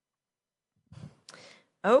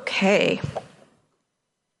Okay.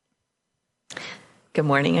 Good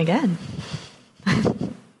morning again.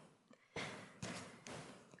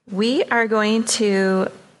 We are going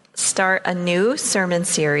to start a new sermon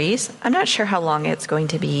series. I'm not sure how long it's going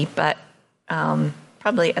to be, but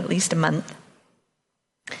probably at least a month,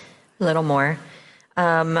 a little more,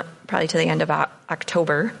 probably to the end of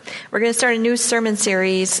October. We're going to start a new sermon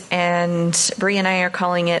series, and Bree and I are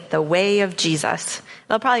calling it The Way of Jesus.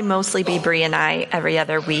 It'll probably mostly be Bree and I every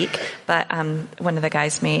other week, but one of the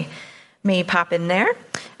guys may pop in there.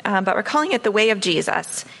 But we're calling it The Way of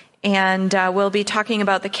Jesus. And we'll be talking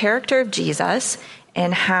about the character of Jesus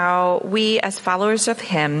and how we as followers of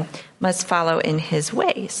him must follow in his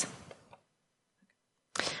ways.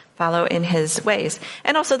 Follow in his ways.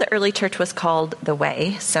 And also the early church was called The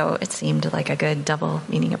Way, so it seemed like a good double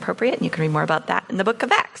meaning appropriate. And you can read more about that in the book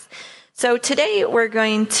of Acts. So today we're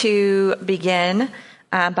going to begin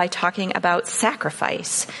by talking about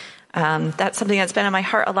sacrifice. That's something that's been on my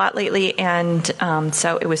heart a lot lately, and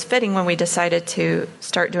so it was fitting when we decided to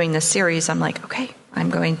start doing this series. I'm like, okay,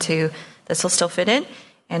 this will still fit in,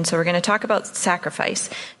 and so we're going to talk about sacrifice.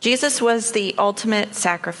 Jesus was the ultimate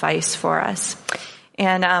sacrifice for us,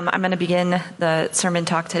 and I'm going to begin the sermon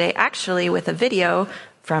talk today actually with a video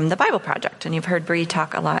from the Bible Project, and you've heard Bree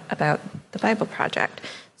talk a lot about the Bible Project,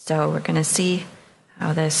 so we're going to see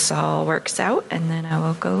how this all works out, and then I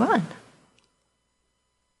will go on.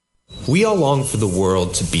 We all long for the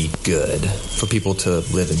world to be good, for people to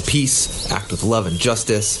live in peace, act with love and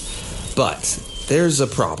justice. But there's a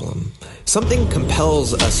problem. Something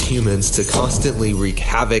compels us humans to constantly wreak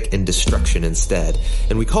havoc and destruction instead,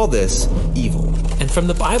 and we call this evil. And from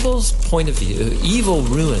the Bible's point of view, evil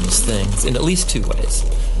ruins things in at least two ways.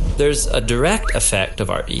 There's a direct effect of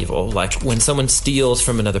our evil, like when someone steals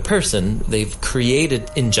from another person, they've created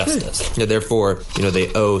injustice. Yeah, therefore,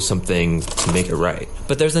 they owe something to make it right.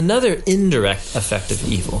 But there's another indirect effect of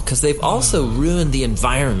evil, because they've also ruined the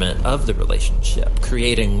environment of the relationship,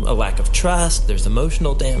 creating a lack of trust, there's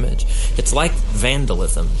emotional damage. It's like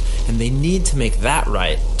vandalism, and they need to make that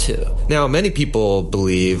right, too. Now, many people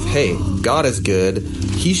believe, hey, God is good,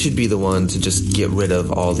 he should be the one to just get rid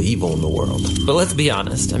of all the evil in the world. But let's be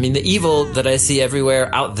honest. The evil that I see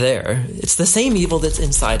everywhere out there, it's the same evil that's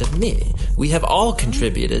inside of me. We have all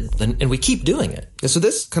contributed, and we keep doing it. And so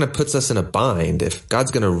this kind of puts us in a bind. If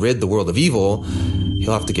God's going to rid the world of evil,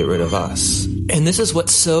 he'll have to get rid of us. And this is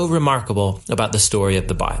what's so remarkable about the story of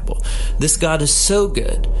the Bible. This God is so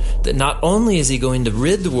good that not only is he going to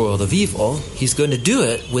rid the world of evil, he's going to do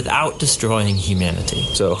it without destroying humanity.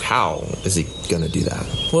 So how is he going to do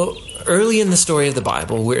that? Well, early in the story of the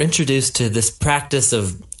Bible, we're introduced to this practice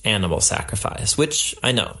of animal sacrifice, which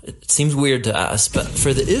I know, it seems weird to us, but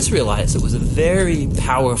for the Israelites, it was a very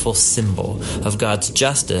powerful symbol of God's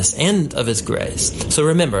justice and of his grace. So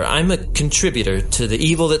remember, I'm a contributor to the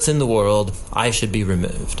evil that's in the world. I should be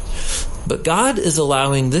removed. But God is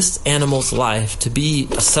allowing this animal's life to be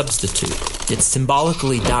a substitute. It's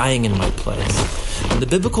symbolically dying in my place. And the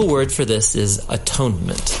biblical word for this is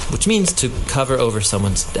atonement, which means to cover over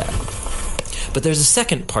someone's debt. But there's a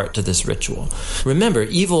second part to this ritual. Remember,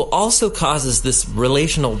 evil also causes this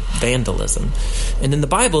relational vandalism. And in the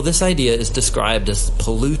Bible, this idea is described as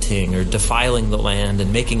polluting or defiling the land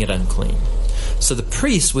and making it unclean. So the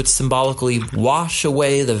priest would symbolically wash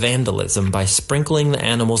away the vandalism by sprinkling the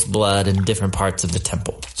animal's blood in different parts of the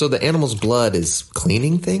temple. So the animal's blood is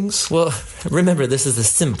cleaning things? Well, remember, this is a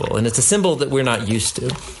symbol, and it's a symbol that we're not used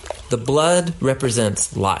to. The blood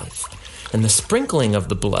represents life. And the sprinkling of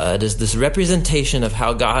the blood is this representation of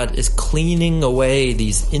how God is cleaning away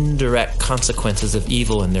these indirect consequences of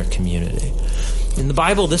evil in their community. In the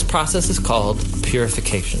Bible, this process is called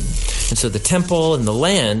purification. And so the temple and the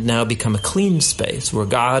land now become a clean space where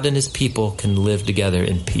God and his people can live together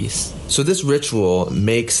in peace. So this ritual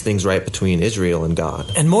makes things right between Israel and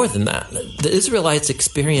God. And more than that, the Israelites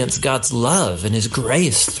experience God's love and his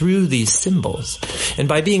grace through these symbols. And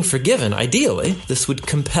by being forgiven, ideally, this would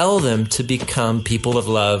compel them to become people of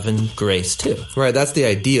love and grace too. Right, that's the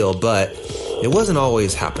ideal, but it wasn't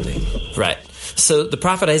always happening. Right. So the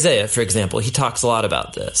prophet Isaiah, for example, he talks a lot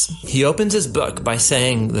about this. He opens his book by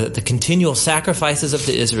saying that the continual sacrifices of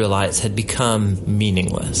the Israelites had become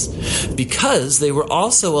meaningless because they were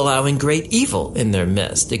also allowing great evil in their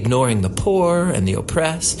midst, ignoring the poor and the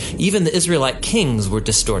oppressed. Even the Israelite kings were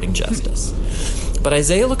distorting justice. But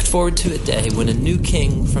Isaiah looked forward to a day when a new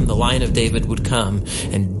king from the line of David would come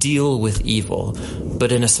and deal with evil,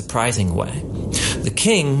 but in a surprising way. The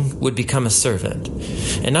king would become a servant,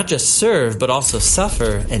 and not just serve, but also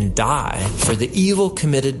suffer and die for the evil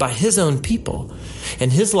committed by his own people,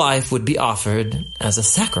 and his life would be offered as a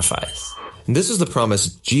sacrifice. And this is the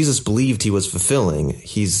promise Jesus believed he was fulfilling.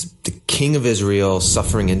 He's the King of Israel,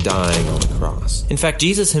 suffering and dying on the cross. In fact,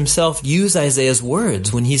 Jesus himself used Isaiah's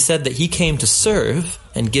words when he said that he came to serve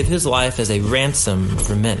and give his life as a ransom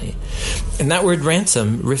for many. And that word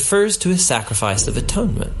ransom refers to his sacrifice of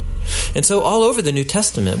atonement. And so all over the New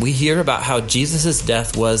Testament, we hear about how Jesus'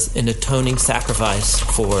 death was an atoning sacrifice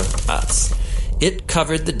for us. It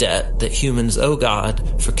covered the debt that humans owe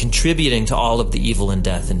God for contributing to all of the evil and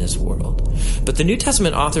death in this world. But the New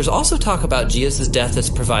Testament authors also talk about Jesus' death as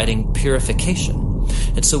providing purification.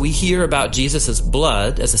 And so we hear about Jesus'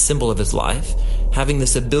 blood as a symbol of his life, having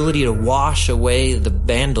this ability to wash away the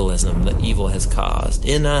vandalism that evil has caused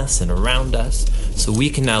in us and around us, so we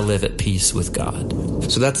can now live at peace with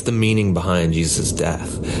God. So that's the meaning behind Jesus'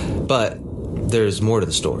 death. But there's more to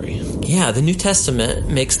the story. Yeah, the New Testament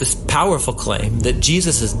makes this powerful claim that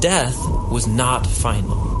Jesus' death was not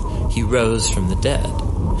final. He rose from the dead.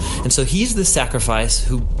 And so he's the sacrifice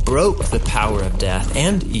who broke the power of death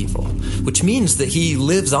and evil, which means that he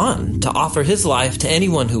lives on to offer his life to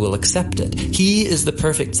anyone who will accept it. He is the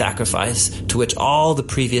perfect sacrifice to which all the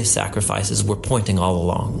previous sacrifices were pointing all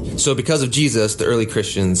along. So because of Jesus, the early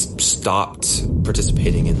Christians stopped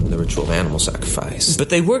participating in the ritual of animal sacrifice. But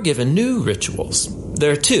they were given new rituals.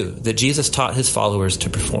 There are two that Jesus taught his followers to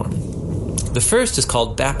perform. The first is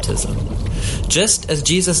called baptism. Just as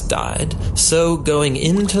Jesus died, so going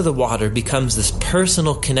into the water becomes this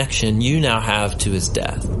personal connection you now have to his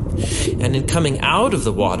death. And in coming out of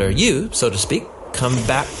the water, you, so to speak, come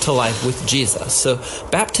back to life with Jesus. So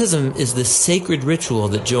baptism is this sacred ritual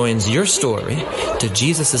that joins your story to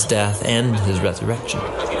Jesus' death and his resurrection.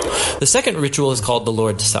 The second ritual is called the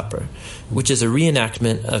Lord's Supper, which is a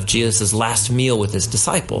reenactment of Jesus' last meal with his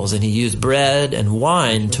disciples, and he used bread and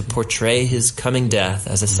wine to portray his coming death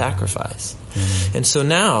as a sacrifice. And so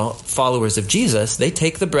now, followers of Jesus, they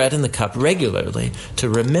take the bread and the cup regularly to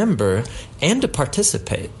remember and to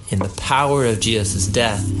participate in the power of Jesus'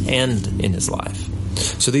 death and in his life.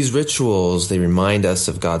 So these rituals, they remind us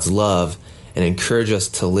of God's love and encourage us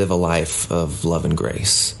to live a life of love and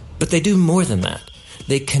grace. But they do more than that.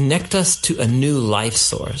 They connect us to a new life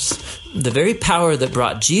source. The very power that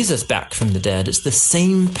brought Jesus back from the dead is the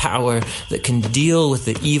same power that can deal with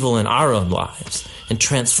the evil in our own lives and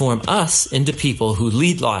transform us into people who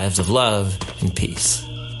lead lives of love and peace.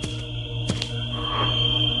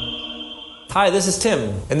 Hi, this is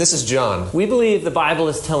Tim. And this is John. We believe the Bible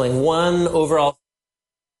is telling one overall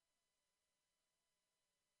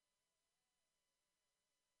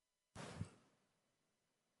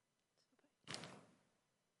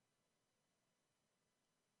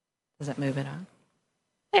Does it move it on?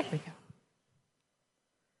 There we go.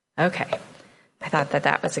 Okay. I thought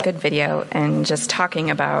that was a good video, and just talking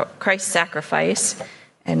about Christ's sacrifice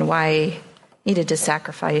and why he needed to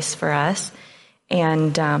sacrifice for us.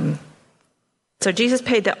 And so Jesus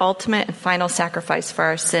paid the ultimate and final sacrifice for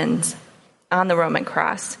our sins on the Roman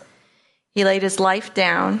cross. He laid his life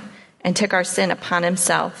down and took our sin upon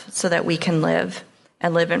himself so that we can live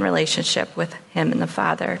and live in relationship with him and the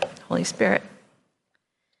Father, Holy Spirit.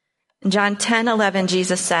 In John 10:11,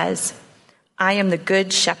 Jesus says, I am the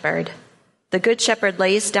good shepherd. The good shepherd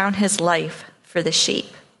lays down his life for the sheep.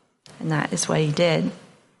 And that is what he did.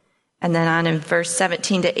 And then on in verse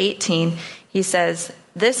 17 to 18, he says,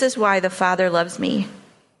 this is why the Father loves me,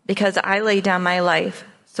 because I lay down my life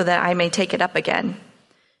so that I may take it up again.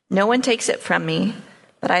 No one takes it from me,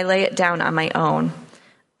 but I lay it down on my own.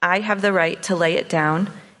 I have the right to lay it down,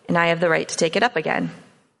 and I have the right to take it up again.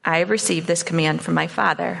 I have received this command from my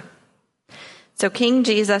Father. So King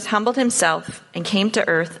Jesus humbled himself and came to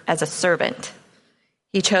earth as a servant.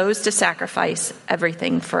 He chose to sacrifice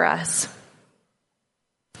everything for us.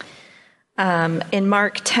 In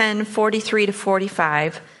Mark 10:43 to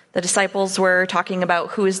 45, the disciples were talking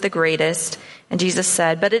about who is the greatest, and Jesus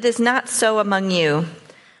said, but it is not so among you.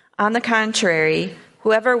 On the contrary,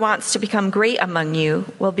 whoever wants to become great among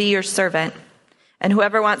you will be your servant, and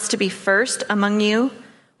whoever wants to be first among you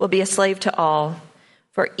will be a slave to all.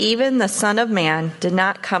 For even the Son of Man did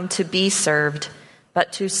not come to be served,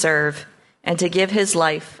 but to serve, and to give his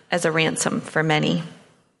life as a ransom for many.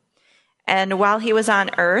 And while he was on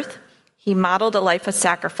earth, he modeled a life of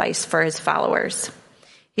sacrifice for his followers.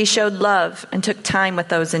 He showed love and took time with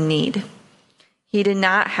those in need. He did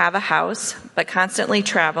not have a house, but constantly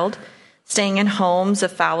traveled, staying in homes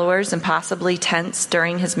of followers and possibly tents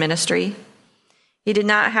during his ministry. He did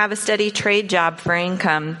not have a steady trade job for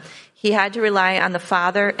income. He had to rely on the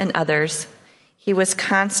Father and others. He was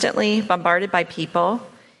constantly bombarded by people.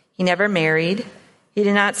 He never married. He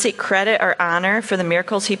did not seek credit or honor for the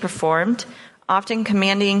miracles he performed, often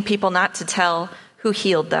commanding people not to tell who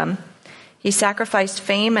healed them. He sacrificed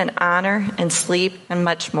fame and honor and sleep and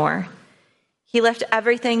much more. He left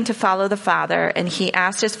everything to follow the Father, and he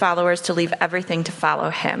asked his followers to leave everything to follow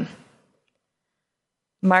him.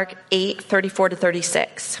 Mark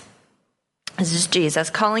 8:34-36. This is Jesus.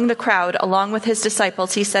 Calling the crowd along with his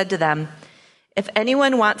disciples, he said to them, "If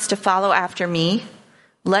anyone wants to follow after me,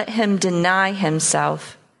 let him deny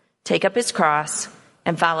himself, take up his cross,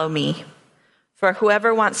 and follow me. For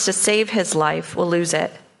whoever wants to save his life will lose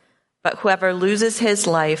it. But whoever loses his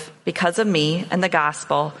life because of me and the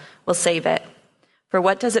gospel will save it. For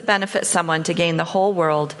what does it benefit someone to gain the whole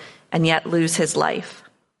world and yet lose his life?"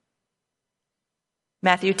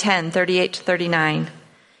 Matthew 10:38-39.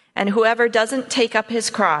 "And whoever doesn't take up his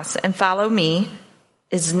cross and follow me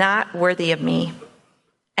is not worthy of me.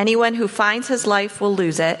 Anyone who finds his life will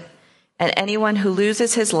lose it, and anyone who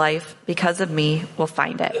loses his life because of me will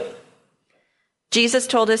find it." Jesus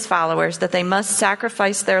told his followers that they must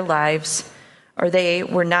sacrifice their lives or they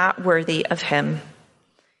were not worthy of him.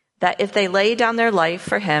 That if they lay down their life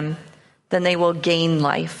for him, then they will gain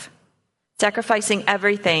life. Sacrificing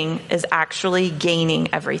everything is actually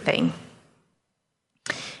gaining everything.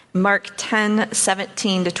 Mark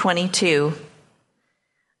 10:17-22.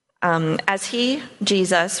 As he,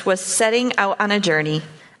 Jesus, was setting out on a journey,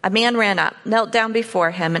 a man ran up, knelt down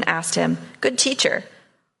before him, and asked him, "Good teacher,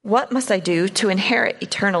 what must I do to inherit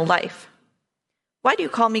eternal life?" "Why do you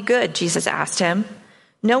call me good?" Jesus asked him.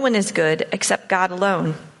 "No one is good except God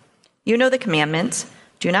alone. You know the commandments.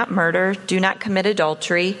 Do not murder, do not commit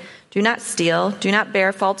adultery, do not steal, do not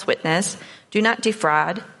bear false witness, do not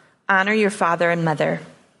defraud, honor your father and mother."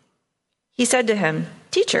 He said to him,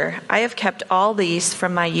 "Teacher, I have kept all these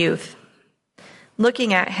from my youth."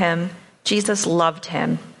 Looking at him, Jesus loved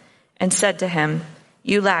him and said to him,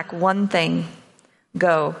 "You lack one thing.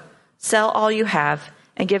 Go, sell all you have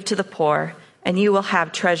and give to the poor, and you will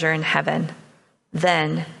have treasure in heaven.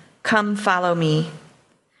 Then come follow me."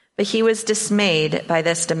 But he was dismayed by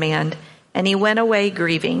this demand, and he went away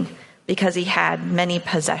grieving because he had many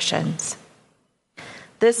possessions.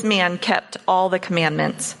 This man kept all the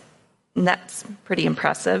commandments. And that's pretty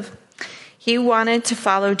impressive. He wanted to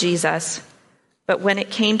follow Jesus, but when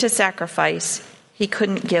it came to sacrifice, he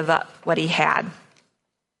couldn't give up what he had.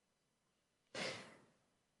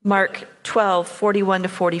 Mark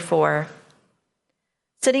 12:41-44.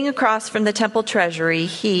 Sitting across from the temple treasury,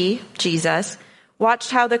 he, Jesus,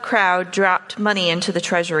 watched how the crowd dropped money into the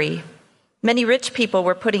treasury. Many rich people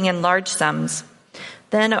were putting in large sums.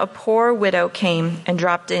 Then a poor widow came and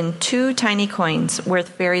dropped in 2 tiny coins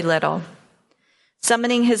worth very little.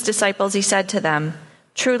 Summoning his disciples, he said to them,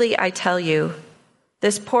 "Truly I tell you,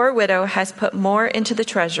 this poor widow has put more into the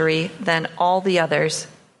treasury than all the others.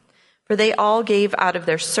 For they all gave out of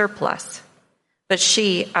their surplus, but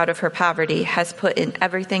she, out of her poverty, has put in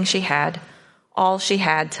everything she had, all she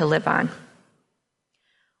had to live on."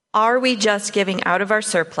 Are we just giving out of our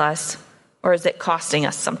surplus, or is it costing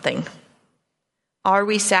us something? Are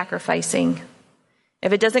we sacrificing?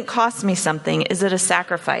 If it doesn't cost me something, is it a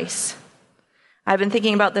sacrifice? I've been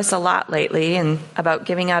thinking about this a lot lately and about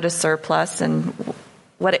giving out a surplus and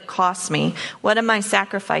what it costs me. What am I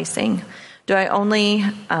sacrificing? Do I only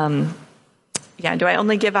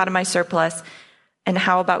give out of my surplus? And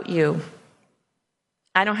how about you?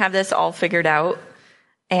 I don't have this all figured out.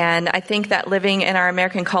 And I think that living in our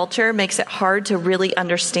American culture makes it hard to really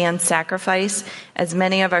understand sacrifice, as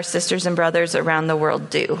many of our sisters and brothers around the world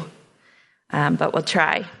do. But we'll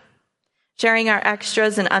try. Sharing our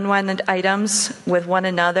extras and unwanted items with one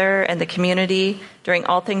another and the community during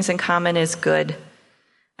All Things in Common is good.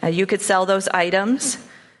 You could sell those items,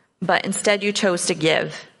 but instead you chose to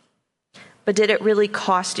give. But did it really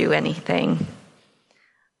cost you anything?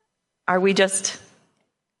 Are we just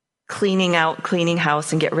cleaning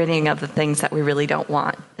house and get rid of the things that we really don't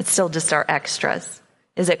want? It's still just our extras.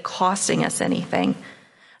 Is it costing us anything?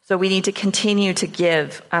 So we need to continue to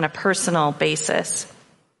give on a personal basis.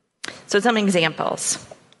 So some examples.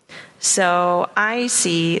 So I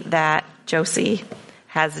see that Josie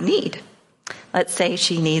has a need. Let's say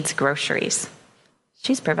she needs groceries.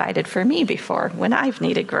 She's provided for me before when I've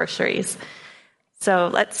needed groceries. So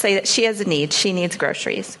let's say that she has a need. She needs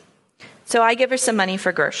groceries. So I give her some money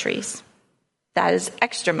for groceries. That is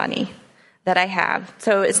extra money that I have.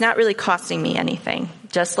 So it's not really costing me anything.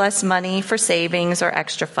 Just less money for savings or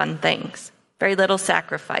extra fun things. Very little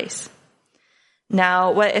sacrifice.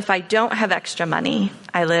 Now, what if I don't have extra money?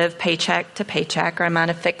 I live paycheck to paycheck, or I'm on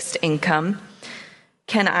a fixed income.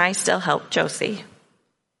 Can I still help Josie?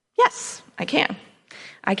 Yes, I can.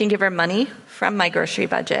 I can give her money from my grocery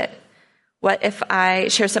budget. What if I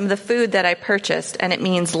share some of the food that I purchased and it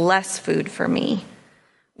means less food for me?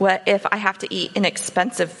 What if I have to eat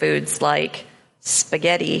inexpensive foods like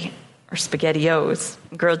spaghetti or SpaghettiOs,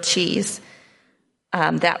 grilled cheese,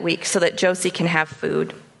 that week so that Josie can have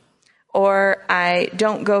food? Or I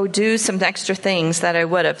don't go do some extra things that I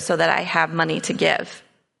would have so that I have money to give.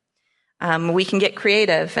 We can get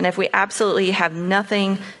creative, and if we absolutely have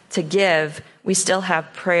nothing to give, we still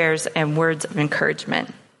have prayers and words of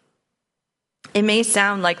encouragement. It may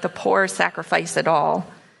sound like the poor sacrifice it all,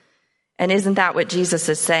 and isn't that what Jesus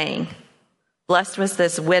is saying? Blessed was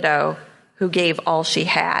this widow who gave all she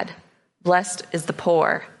had. Blessed is the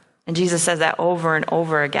poor. And Jesus says that over and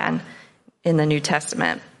over again in the New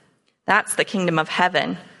Testament. That's the kingdom of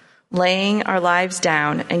heaven, laying our lives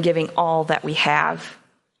down and giving all that we have.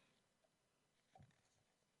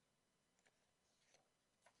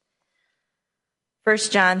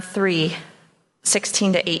 First John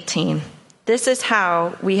 3:16-18. This is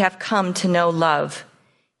how we have come to know love.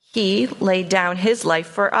 He laid down his life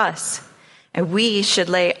for us, and we should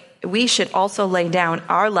also lay down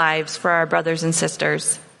our lives for our brothers and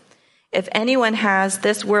sisters. If anyone has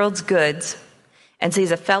this world's goods and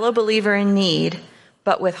sees a fellow believer in need,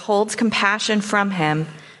 but withholds compassion from him,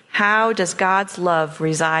 how does God's love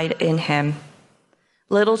reside in him?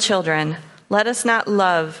 Little children, let us not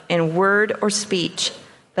love in word or speech,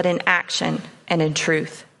 but in action and in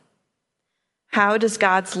truth. How does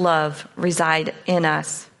God's love reside in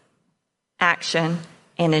us? Action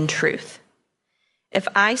and in truth. If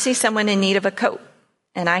I see someone in need of a coat,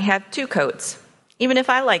 and I have 2 coats, even if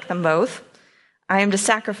I like them both, I am to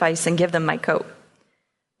sacrifice and give them my coat.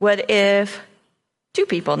 What if 2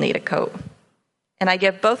 people need a coat, and I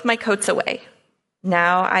give both my coats away?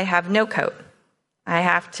 Now I have no coat. I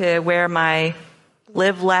have to wear my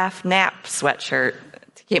live, laugh, nap sweatshirt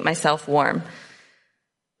to keep myself warm.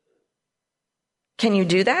 Can you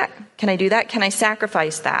do that? Can I do that? Can I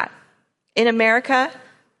sacrifice that? In America,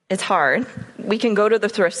 it's hard. We can go to the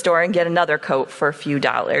thrift store and get another coat for a few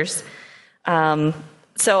dollars.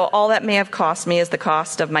 So all that may have cost me is the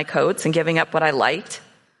cost of my coats and giving up what I liked.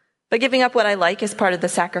 But giving up what I like is part of the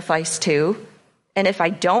sacrifice too. And if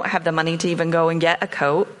I don't have the money to even go and get a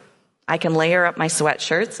coat, I can layer up my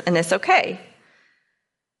sweatshirts and it's okay.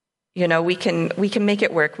 You know, we can make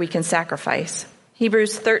it work. We can sacrifice.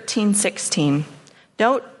 Hebrews 13:16.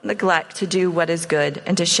 Don't neglect to do what is good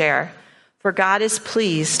and to share, for God is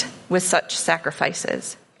pleased with such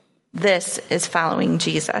sacrifices. This is following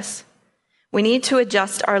Jesus. We need to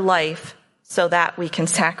adjust our life so that we can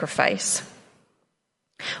sacrifice.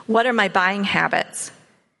 What are my buying habits?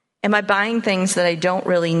 Am I buying things that I don't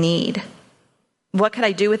really need? What could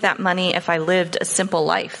I do with that money if I lived a simple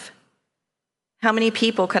life? How many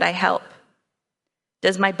people could I help?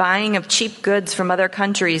 Does my buying of cheap goods from other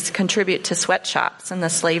countries contribute to sweatshops and the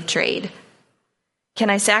slave trade? Can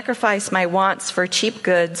I sacrifice my wants for cheap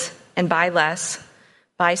goods and buy less,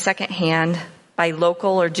 buy secondhand, buy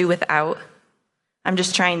local, or do without? I'm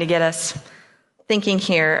just trying to get us thinking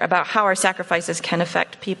here about how our sacrifices can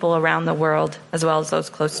affect people around the world as well as those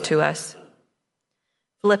close to us.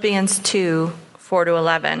 Philippians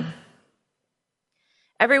 2:4-11.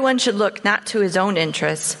 Everyone should look not to his own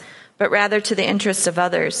interests, but rather to the interests of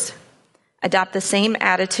others. Adopt the same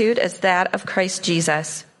attitude as that of Christ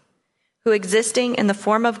Jesus, who, existing in the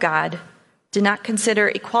form of God, did not consider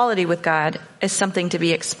equality with God as something to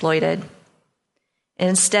be exploited.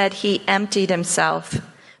 Instead, he emptied himself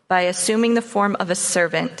by assuming the form of a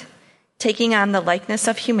servant, taking on the likeness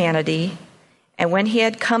of humanity, and when he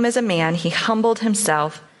had come as a man, he humbled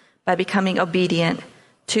himself by becoming obedient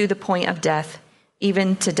to the point of death,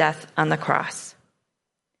 even to death on the cross.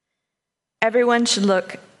 Everyone should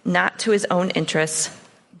look not to his own interests,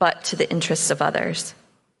 but to the interests of others,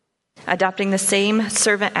 adopting the same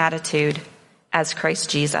servant attitude as Christ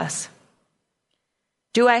Jesus.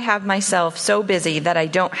 Do I have myself so busy that I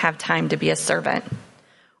don't have time to be a servant,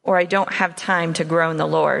 or I don't have time to grow in the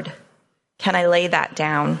Lord? Can I lay that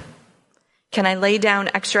down? Can I lay down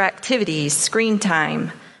extra activities, screen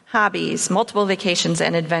time, hobbies, multiple vacations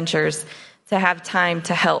and adventures to have time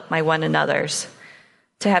to help my one another's,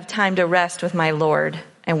 to have time to rest with my Lord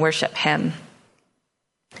and worship him?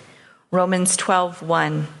 Romans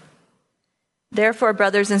 12:1. Therefore,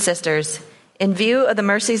 brothers and sisters, in view of the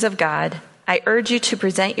mercies of God, I urge you to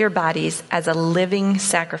present your bodies as a living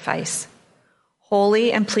sacrifice,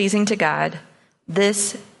 holy and pleasing to God.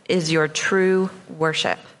 This is your true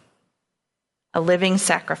worship. A living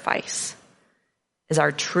sacrifice is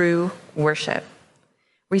our true worship.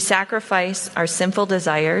 We sacrifice our sinful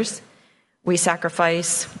desires. We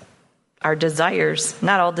sacrifice our desires.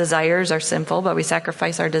 Not all desires are sinful, but we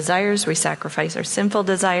sacrifice our desires. We sacrifice our sinful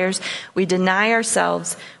desires. We deny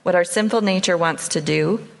ourselves what our sinful nature wants to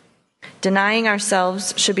do. Denying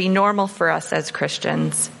ourselves should be normal for us as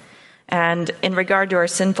Christians. And in regard to our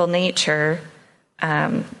sinful nature,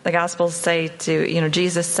 the Gospels say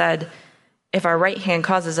Jesus said, if our right hand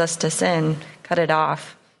causes us to sin, cut it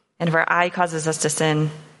off. And if our eye causes us to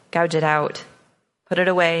sin, gouge it out. Put it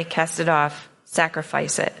away, cast it off,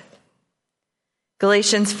 sacrifice it.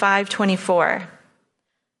 Galatians 5:24.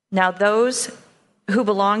 Now those who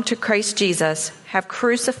belong to Christ Jesus have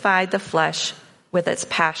crucified the flesh with its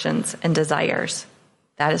passions and desires.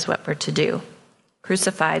 That is what we're to do.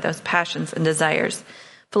 Crucify those passions and desires.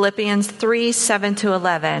 Philippians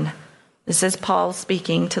 3:7-11. This is Paul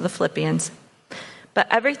speaking to the Philippians. But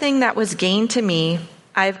everything that was gained to me,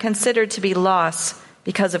 I have considered to be loss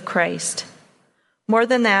because of Christ. More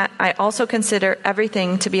than that, I also consider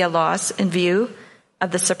everything to be a loss in view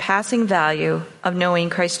of the surpassing value of knowing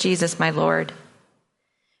Christ Jesus my Lord.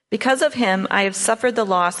 Because of him, I have suffered the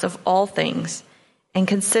loss of all things and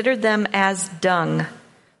considered them as dung,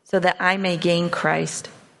 so that I may gain Christ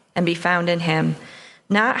and be found in him,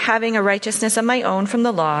 not having a righteousness of my own from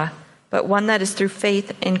the law, but one that is through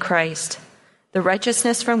faith in Christ, the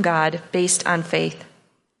righteousness from God based on faith.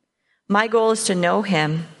 My goal is to know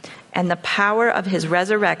him and the power of his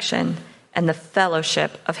resurrection and the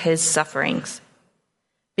fellowship of his sufferings,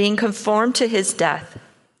 being conformed to his death,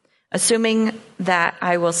 assuming that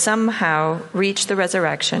I will somehow reach the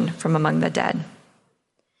resurrection from among the dead.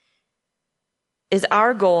 Is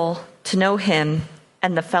our goal to know him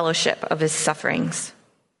and the fellowship of his sufferings?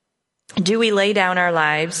 Do we lay down our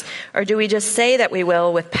lives, or do we just say that we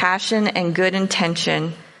will with passion and good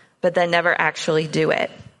intention, but then never actually do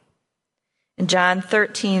it? In John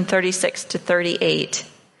 13:36-38,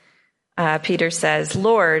 Peter says,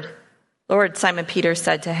 Lord, Simon Peter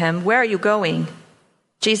said to him, where are you going?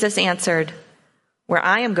 Jesus answered, where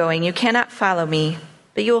I am going, you cannot follow me,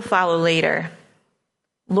 but you will follow later.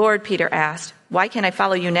 Lord, Peter asked, why can't I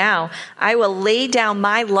follow you now? I will lay down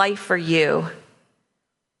my life for you.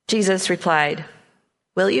 Jesus replied,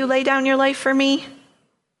 will you lay down your life for me?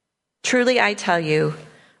 Truly, I tell you,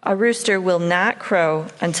 a rooster will not crow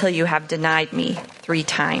until you have denied me 3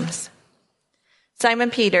 times. Simon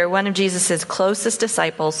Peter, one of Jesus' closest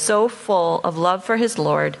disciples, so full of love for his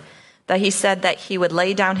Lord that he said that he would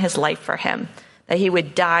lay down his life for him, that he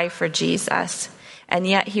would die for Jesus. And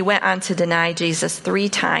yet he went on to deny Jesus 3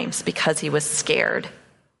 times because he was scared.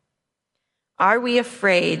 Are we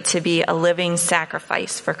afraid to be a living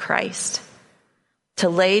sacrifice for Christ? To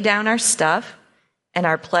lay down our stuff and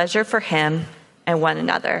our pleasure for him and one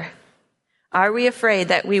another? Are we afraid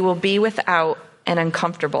that we will be without and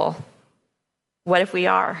uncomfortable? What if we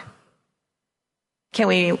are?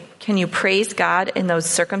 Can you praise God in those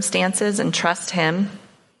circumstances and trust him?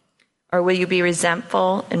 Or will you be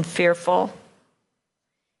resentful and fearful?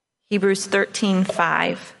 Hebrews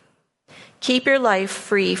 13:5. Keep your life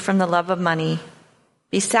free from the love of money.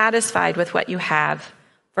 Be satisfied with what you have,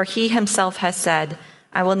 for he himself has said,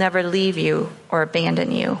 I will never leave you or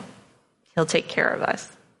abandon you. He'll take care of us.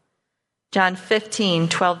 John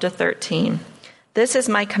 15:12-13. This is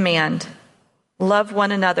my command. Love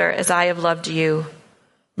one another as I have loved you.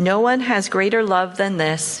 No one has greater love than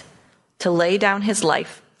this, to lay down his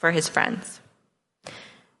life for his friends.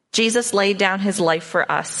 Jesus laid down his life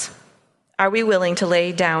for us. Are we willing to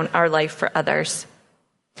lay down our life for others?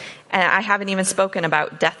 And I haven't even spoken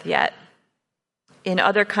about death yet. In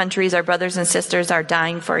other countries, our brothers and sisters are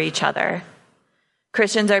dying for each other.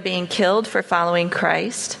 Christians are being killed for following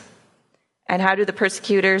Christ. And how do the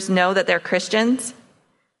persecutors know that they're Christians?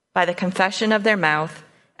 By the confession of their mouth,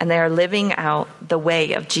 and they are living out the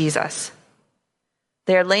way of Jesus.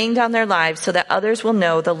 They are laying down their lives so that others will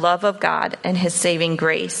know the love of God and his saving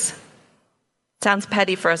grace. Sounds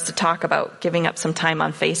petty for us to talk about giving up some time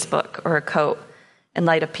on Facebook or a coat in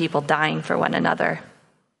light of people dying for one another.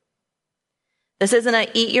 This isn't a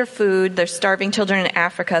eat your food, there's starving children in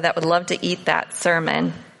Africa that would love to eat that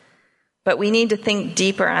sermon. But we need to think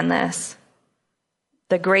deeper on this.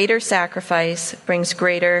 The greater sacrifice brings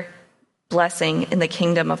greater blessing in the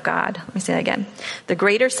kingdom of God. Let me say that again. The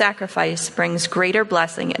greater sacrifice brings greater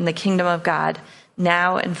blessing in the kingdom of God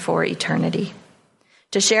now and for eternity.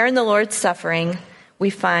 To share in the Lord's suffering, we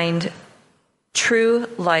find true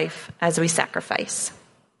life as we sacrifice.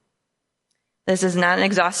 This is not an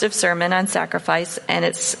exhaustive sermon on sacrifice,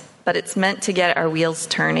 but it's meant to get our wheels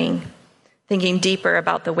turning, thinking deeper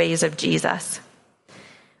about the ways of Jesus.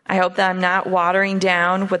 I hope that I'm not watering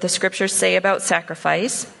down what the scriptures say about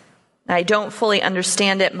sacrifice. I don't fully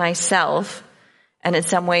understand it myself, and in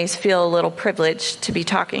some ways feel a little privileged to be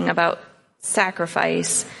talking about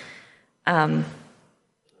sacrifice.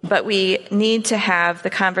 But we need to have the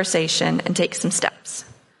conversation and take some steps.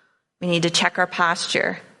 We need to check our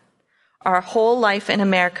posture. Our whole life in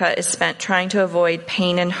America is spent trying to avoid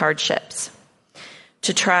pain and hardships,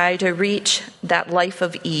 to try to reach that life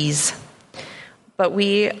of ease. But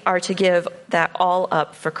we are to give that all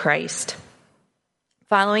up for Christ.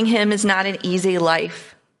 Following him is not an easy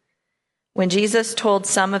life. When Jesus told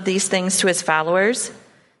some of these things to his followers,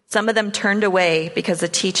 some of them turned away because the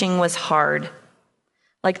teaching was hard.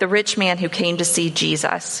 Like the rich man who came to see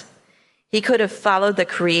Jesus. He could have followed the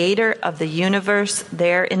creator of the universe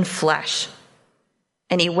there in flesh.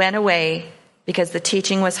 And he went away because the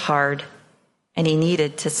teaching was hard and he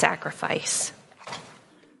needed to sacrifice.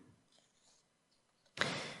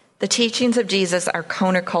 The teachings of Jesus are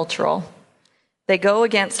countercultural. They go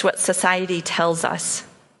against what society tells us.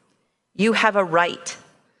 You have a right.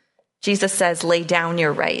 Jesus says, lay down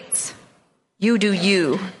your rights. You do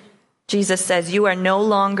you. Jesus says, you are no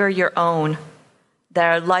longer your own. That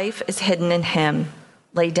our life is hidden in him.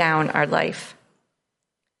 Lay down our life.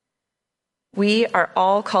 We are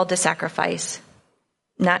all called to sacrifice,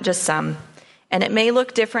 not just some. And it may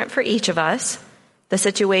look different for each of us. The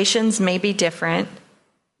situations may be different,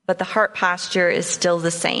 but the heart posture is still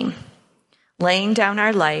the same. Laying down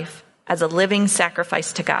our life as a living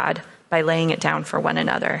sacrifice to God by laying it down for one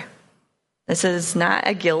another. This is not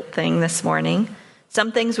a guilt thing this morning.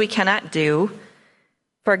 Some things we cannot do.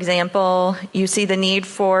 For example, you see the need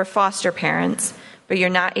for foster parents, but you're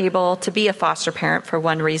not able to be a foster parent for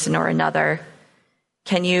one reason or another.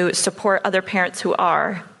 Can you support other parents who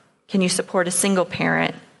are? Can you support a single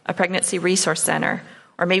parent, a pregnancy resource center,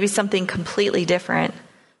 or maybe something completely different?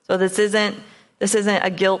 So this isn't a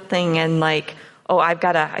guilt thing and like, oh,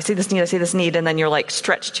 I see this need, and then you're like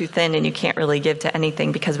stretched too thin and you can't really give to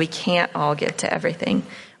anything because we can't all give to everything.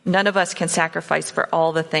 None of us can sacrifice for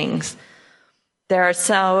all the things. There are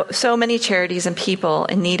so many charities and people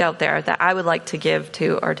in need out there that I would like to give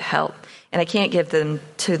to or to help, and I can't give them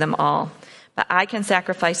to them all. But I can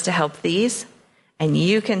sacrifice to help these, and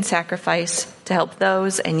you can sacrifice to help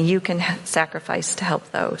those, and you can sacrifice to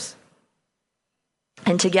help those.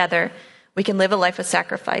 And together, we can live a life of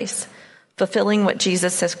sacrifice, fulfilling what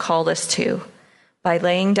Jesus has called us to by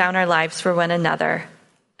laying down our lives for one another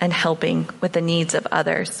and helping with the needs of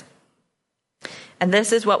others. And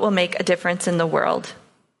this is what will make a difference in the world: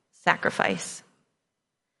 sacrifice.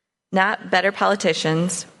 Not better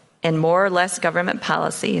politicians and more or less government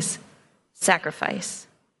policies. Sacrifice.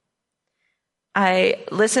 I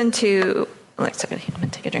listened to... I'm going to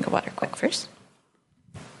take a drink of water quick first.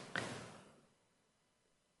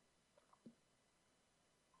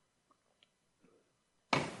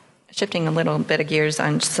 Shifting a little bit of gears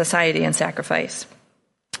on society and sacrifice.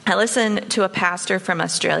 I listened to a pastor from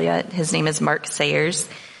Australia. His name is Mark Sayers.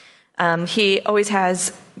 He always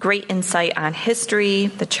has great insight on history,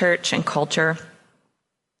 the church, and culture.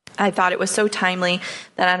 I thought it was so timely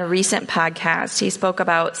that on a recent podcast, he spoke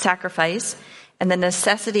about sacrifice and the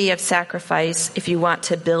necessity of sacrifice if you want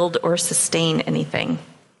to build or sustain anything.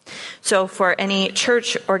 So for any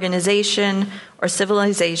church, organization, or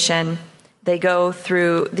civilization, they go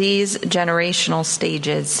through these generational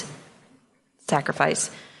stages. Sacrifice.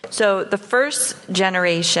 So the first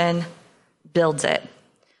generation builds it.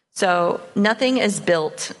 So nothing is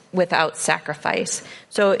built without sacrifice.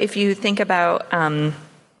 So if you think about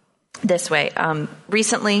this way,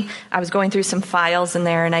 recently I was going through some files in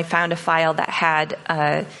there, and I found a file that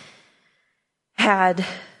had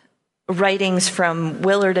writings from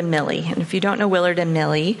Willard and Millie. And if you don't know Willard and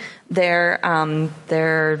Millie, they're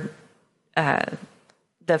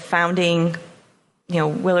the founding.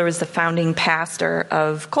 Willard was the founding pastor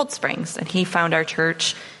of Cold Springs, and he found our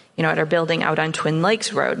church, at our building out on Twin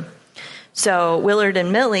Lakes Road. So Willard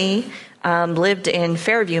and Millie lived in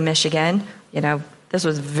Fairview, Michigan. This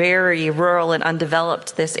was very rural and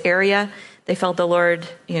undeveloped, this area. They felt the Lord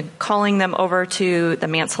calling them over to the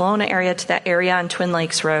Mansalona area, to that area on Twin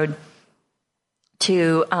Lakes Road,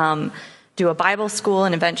 to do a Bible school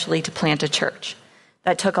and eventually to plant a church.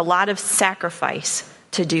 That took a lot of sacrifice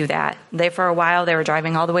to do that. For a while, they were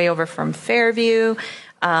driving all the way over from Fairview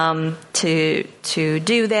to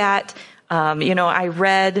do that. I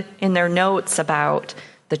read in their notes about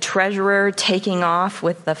the treasurer taking off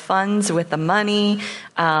with the funds, with the money.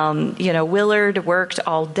 Willard worked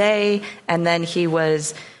all day, and then he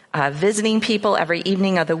was visiting people every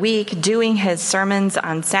evening of the week, doing his sermons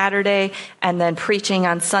on Saturday, and then preaching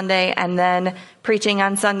on Sunday, and then preaching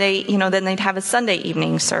on Sunday, then they'd have a Sunday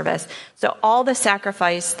evening service. So all the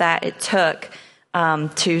sacrifice that it took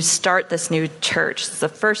to start this new church. The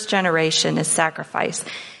first generation is sacrifice.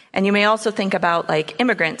 And you may also think about like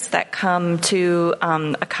immigrants that come to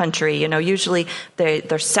a country. Usually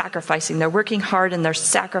they're sacrificing. They're working hard and they're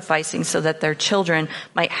sacrificing so that their children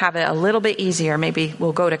might have it a little bit easier. Maybe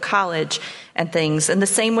will go to college and things. And the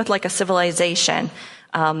same with like a civilization.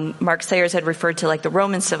 Mark Sayers had referred to like the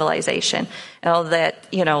Roman civilization and all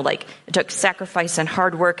that, like it took sacrifice and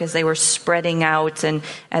hard work as they were spreading out and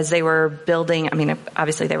as they were building. I mean,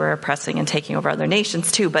 obviously they were oppressing and taking over other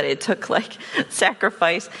nations too, but it took like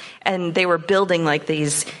sacrifice, and they were building like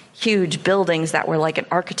these huge buildings that were like an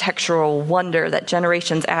architectural wonder that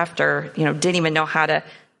generations after, didn't even know how to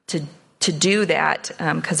do that,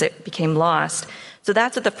 because it became lost. So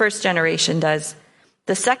that's what the first generation does.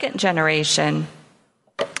 The second generation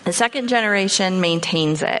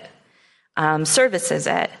maintains it, services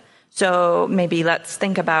it. So maybe let's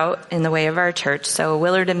think about in the way of our church. So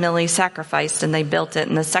Willard and Millie sacrificed and they built it.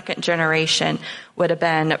 And the second generation would have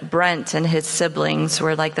been Brent and his siblings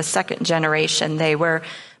were like the second generation. They were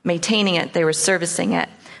maintaining it. They were servicing it.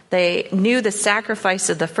 They knew the sacrifice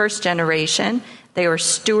of the first generation. They were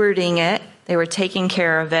stewarding it. They were taking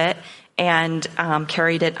care of it and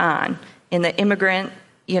carried it on. In the immigrant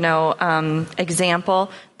example,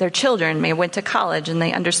 their children may have went to college and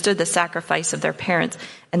they understood the sacrifice of their parents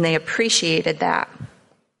and they appreciated that.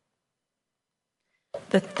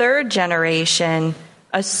 The third generation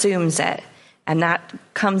assumes it, and that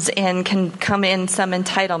can come in some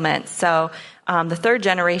entitlement. So the third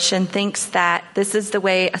generation thinks that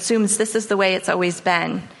assumes this is the way it's always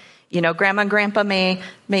been. Grandma and grandpa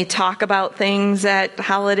may talk about things at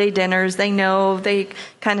holiday dinners. They know they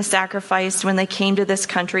kind of sacrificed when they came to this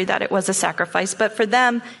country, that it was a sacrifice. But for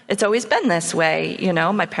them, it's always been this way.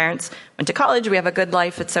 My parents went to college. We have a good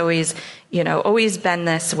life. It's always been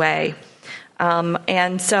this way.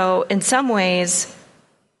 And so in some ways,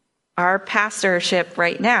 our pastorship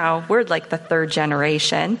right now, we're like the third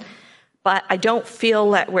generation. But I don't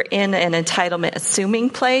feel that we're in an entitlement assuming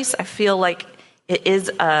place. I feel like it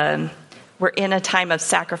is, we're in a time of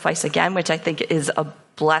sacrifice again, which I think is a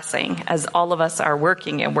blessing as all of us are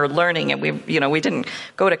working and we're learning and we didn't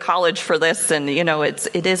go to college for this. And,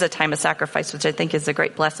 it is a time of sacrifice, which I think is a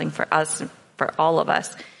great blessing for us, for all of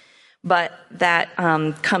us. But that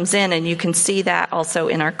comes in, and you can see that also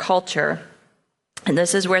in our culture. And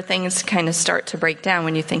this is where things kind of start to break down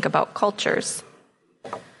when you think about cultures.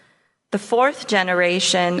 The fourth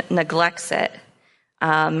generation neglects it.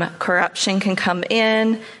 Corruption can come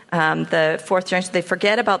in. The fourth generation, they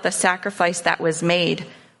forget about the sacrifice that was made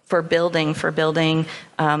for building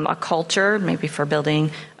a culture, maybe for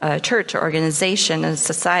building a church or organization and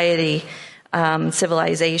society,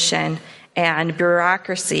 civilization, and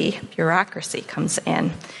bureaucracy comes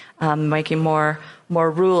in, making more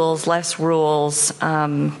rules, less rules,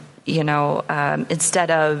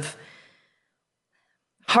 instead of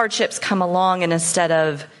hardships come along, and instead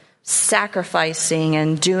of sacrificing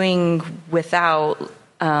and doing without,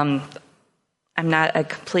 I'm not a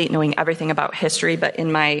complete knowing everything about history, but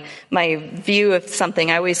in my view of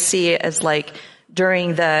something, I always see it as like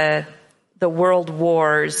during the world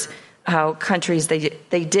wars, how countries they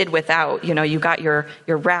did without, you got your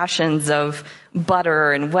rations of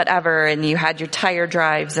butter and whatever, and you had your tire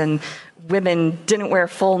drives, and women didn't wear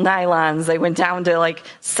full nylons. They went down to like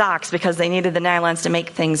socks because they needed the nylons to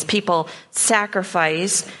make things. People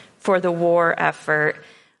sacrificed for the war effort.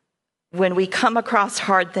 When we come across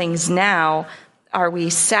hard things now, are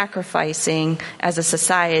we sacrificing as a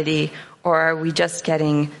society, or are we just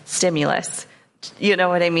getting stimulus? You know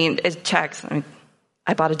what I mean? It checks.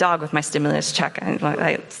 I bought a dog with my stimulus check.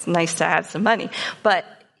 It's nice to have some money. But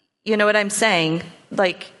you know what I'm saying?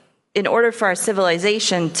 Like, in order for our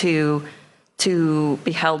civilization to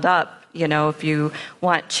be held up, if you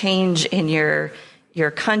want change in your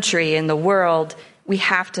country, in the world, we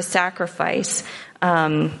have to sacrifice.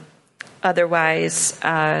 Otherwise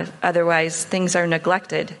things are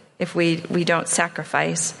neglected if we don't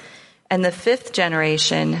sacrifice. And the fifth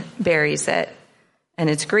generation buries it, and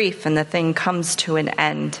it's grief, and the thing comes to an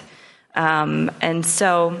end. And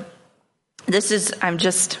so this is,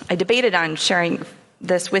 I debated on sharing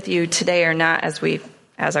this with you today or not as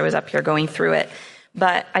I was up here going through it.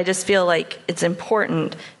 But I just feel like it's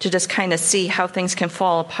important to just kind of see how things can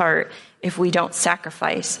fall apart if we don't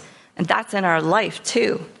sacrifice. And that's in our life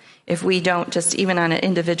too. If we don't, just even on an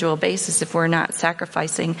individual basis, if we're not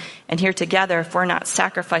sacrificing, and here together, if we're not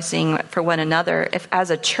sacrificing for one another, if as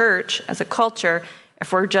a church, as a culture,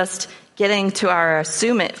 if we're just getting to our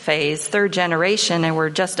assume it phase, third generation, and we're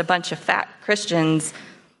just a bunch of fat Christians,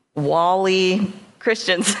 Wally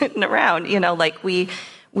Christians sitting around, like we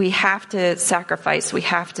we have to sacrifice. We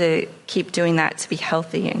have to keep doing that to be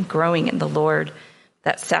healthy and growing in the Lord.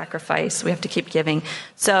 That sacrifice, we have to keep giving.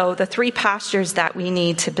 So the three postures that we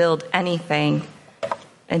need to build anything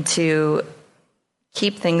and to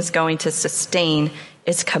keep things going, to sustain,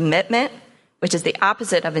 is commitment, which is the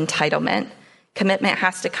opposite of entitlement. Commitment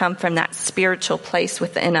has to come from that spiritual place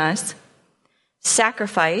within us.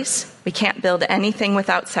 Sacrifice, we can't build anything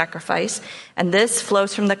without sacrifice. And this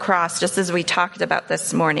flows from the cross, just as we talked about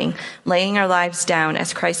this morning, laying our lives down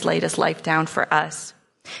as Christ laid his life down for us.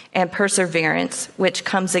 And perseverance, which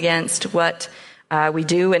comes against what we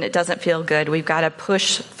do and it doesn't feel good. We've got to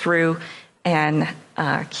push through and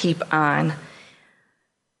keep on.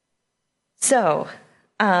 So,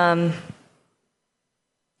 can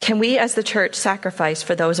we as the church sacrifice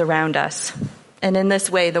for those around us? And in this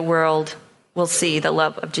way, the world will see the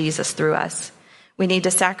love of Jesus through us. We need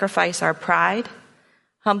to sacrifice our pride,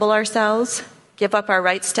 humble ourselves, give up our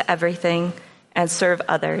rights to everything, and serve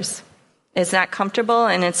others. It's not comfortable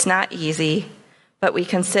and it's not easy, but we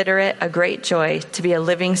consider it a great joy to be a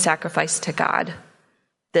living sacrifice to God.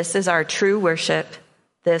 This is our true worship.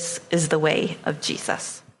 This is the way of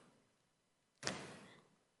Jesus.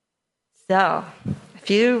 So, a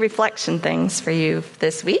few reflection things for you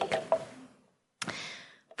this week.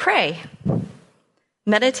 Pray.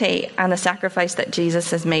 Meditate on the sacrifice that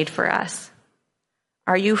Jesus has made for us.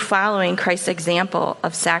 Are you following Christ's example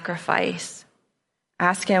of sacrifice?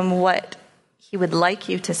 Ask him what he would like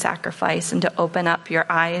you to sacrifice and to open up your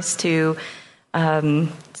eyes to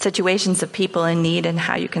situations of people in need and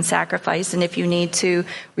how you can sacrifice. And if you need to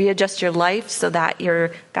readjust your life so that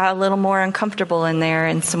you're got a little more uncomfortable in there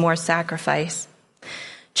and some more sacrifice.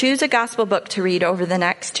 Choose a gospel book to read over the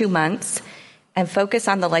next 2 months and focus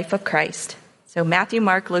on the life of Christ. So Matthew,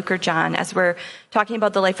 Mark, Luke, or John. As we're talking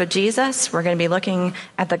about the life of Jesus, we're going to be looking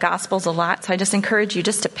at the Gospels a lot. So I just encourage you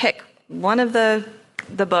just to pick one of the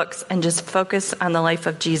books and just focus on the life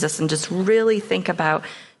of Jesus and just really think about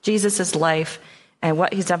Jesus' life and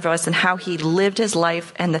what he's done for us and how he lived his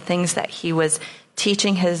life and the things that he was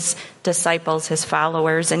teaching his disciples, his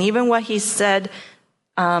followers, and even what he said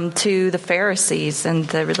to the Pharisees and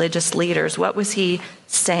the religious leaders. What was he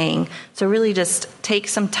saying? So really just take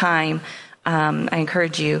some time. I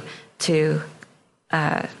encourage you to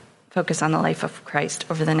focus on the life of Christ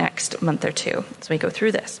over the next month or two as we go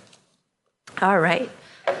through this. All right,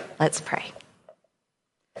 let's pray.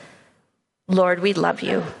 Lord, we love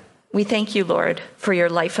you. We thank you, Lord, for your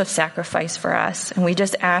life of sacrifice for us. And we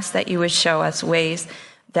just ask that you would show us ways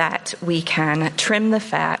that we can trim the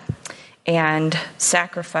fat and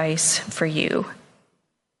sacrifice for you,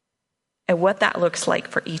 and what that looks like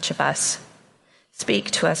for each of us.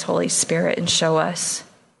 Speak to us, Holy Spirit, and show us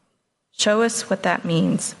what that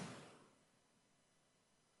means.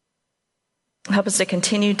 Help us to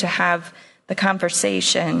continue to have the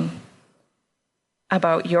conversation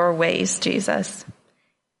about your ways, Jesus,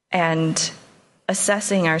 and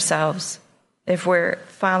assessing ourselves if we're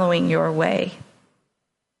following your way.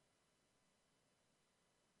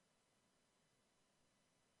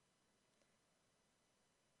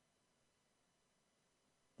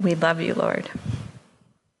 We love you, Lord.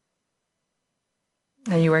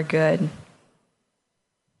 And you are good.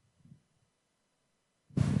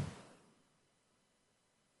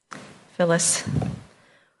 Fill us.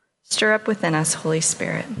 Stir up within us, Holy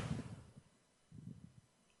Spirit.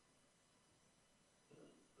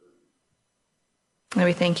 And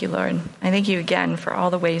we thank you, Lord. I thank you again for all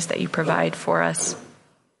the ways that you provide for us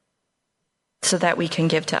so that we can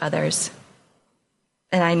give to others.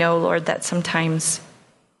 And I know, Lord, that sometimes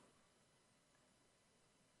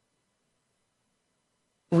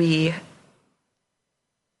we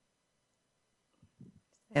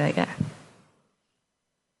I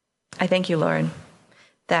thank you, Lord,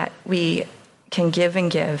 that we can give and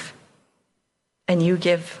give, and you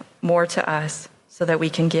give more to us so that we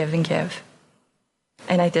can give and give.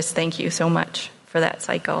 And I just thank you so much for that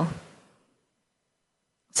cycle,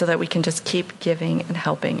 so that we can just keep giving and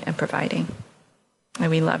helping and providing. And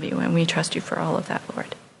we love you and we trust you for all of that,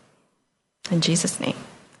 Lord. In Jesus' name,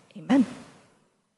 amen.